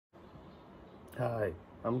Hi,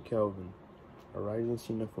 I'm Kelvin, a rising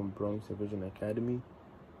senior from Bronx Division Academy,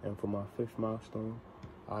 and for my 5th milestone,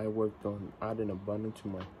 I worked on adding a button to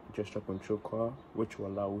my gesture control car, which will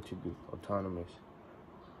allow it to be autonomous.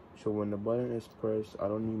 So when the button is pressed, I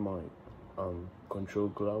don't need my control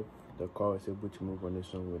glove. The car is able to move on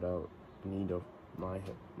its own without need of my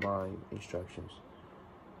instructions.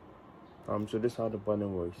 So this is how the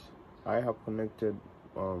button works. I have connected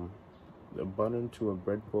the button to a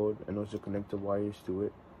breadboard and also connected wires to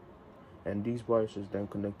it, and these wires is then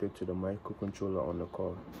connected to the microcontroller on the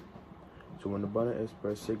car. So when the button is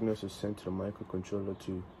pressed, signals is sent to the microcontroller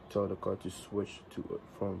to tell the car to switch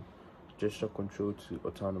from gesture control to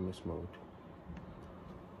autonomous mode.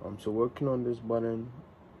 So working on this button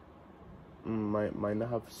might not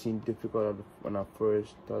have seemed difficult when I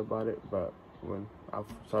first thought about it, but when I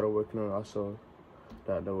started working on it, I saw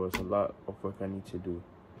that there was a lot of work I need to do.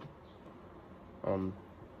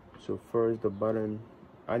 So first, the button,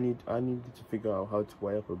 I needed to figure out how to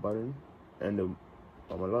wire up a button, and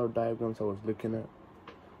a lot of diagrams I was looking at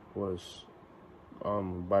was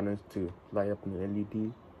buttons to light up an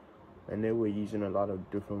LED, and they were using a lot of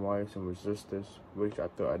different wires and resistors, which I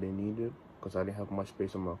thought I didn't need it because I didn't have much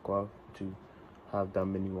space on my car to have that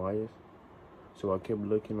many wires. So I kept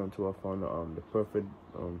looking until I found the perfect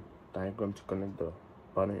diagram to connect the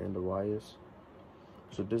button and the wires.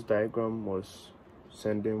 So this diagram was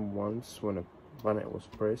sending ones when the button was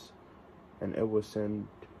pressed, and it would send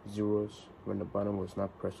zeros when the button was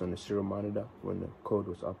not pressed on the serial monitor when the code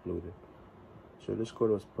was uploaded. So this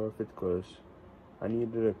code was perfect because I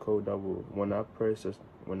needed a code that will, when the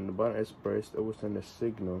button is pressed, it will send a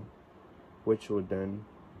signal, which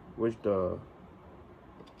the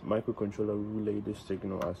microcontroller will relay this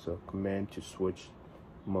signal as a command to switch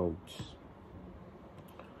modes.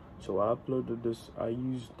 So I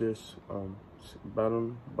used this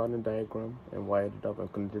button diagram and wired it up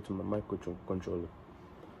and connected to my microcontroller.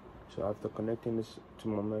 So after connecting this to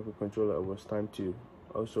my microcontroller, it was time to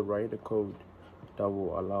also write a code that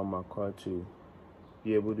will allow my car to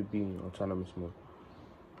be able to be in autonomous mode.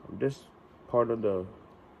 This part of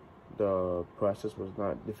the process was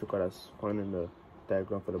not difficult as finding the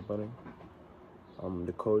diagram for the button.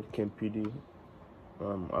 The code came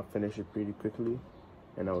I finished it pretty quickly,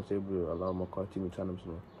 and I was able to allow my car to be autonomous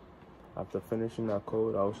mode. After finishing that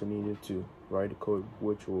code, I also needed to write a code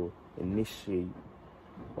which will initiate,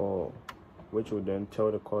 or which will then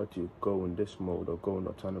tell the car to go in this mode or go in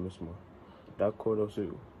autonomous mode. That code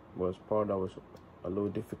also was part that was a little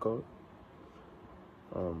difficult,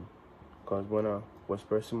 because when I was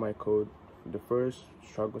pressing my code, the first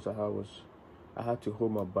struggles I had was I had to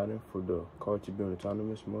hold my button for the car to be in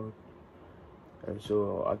autonomous mode. And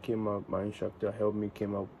so my instructor helped me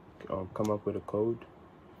come up with a code,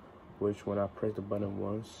 which when I press the button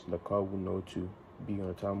once, the car will know to be in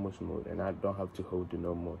autonomous mode, and I don't have to hold it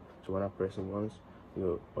no more. So when I press it once, it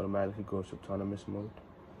will automatically go to autonomous mode.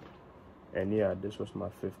 And yeah, this was my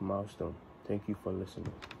 5th milestone. Thank you for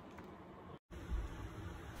listening.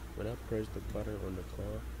 When I press the button on the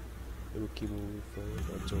car, it will keep moving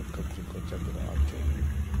forward until it comes in contact with the object.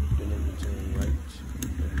 Then it will turn right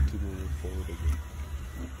and keep moving forward again.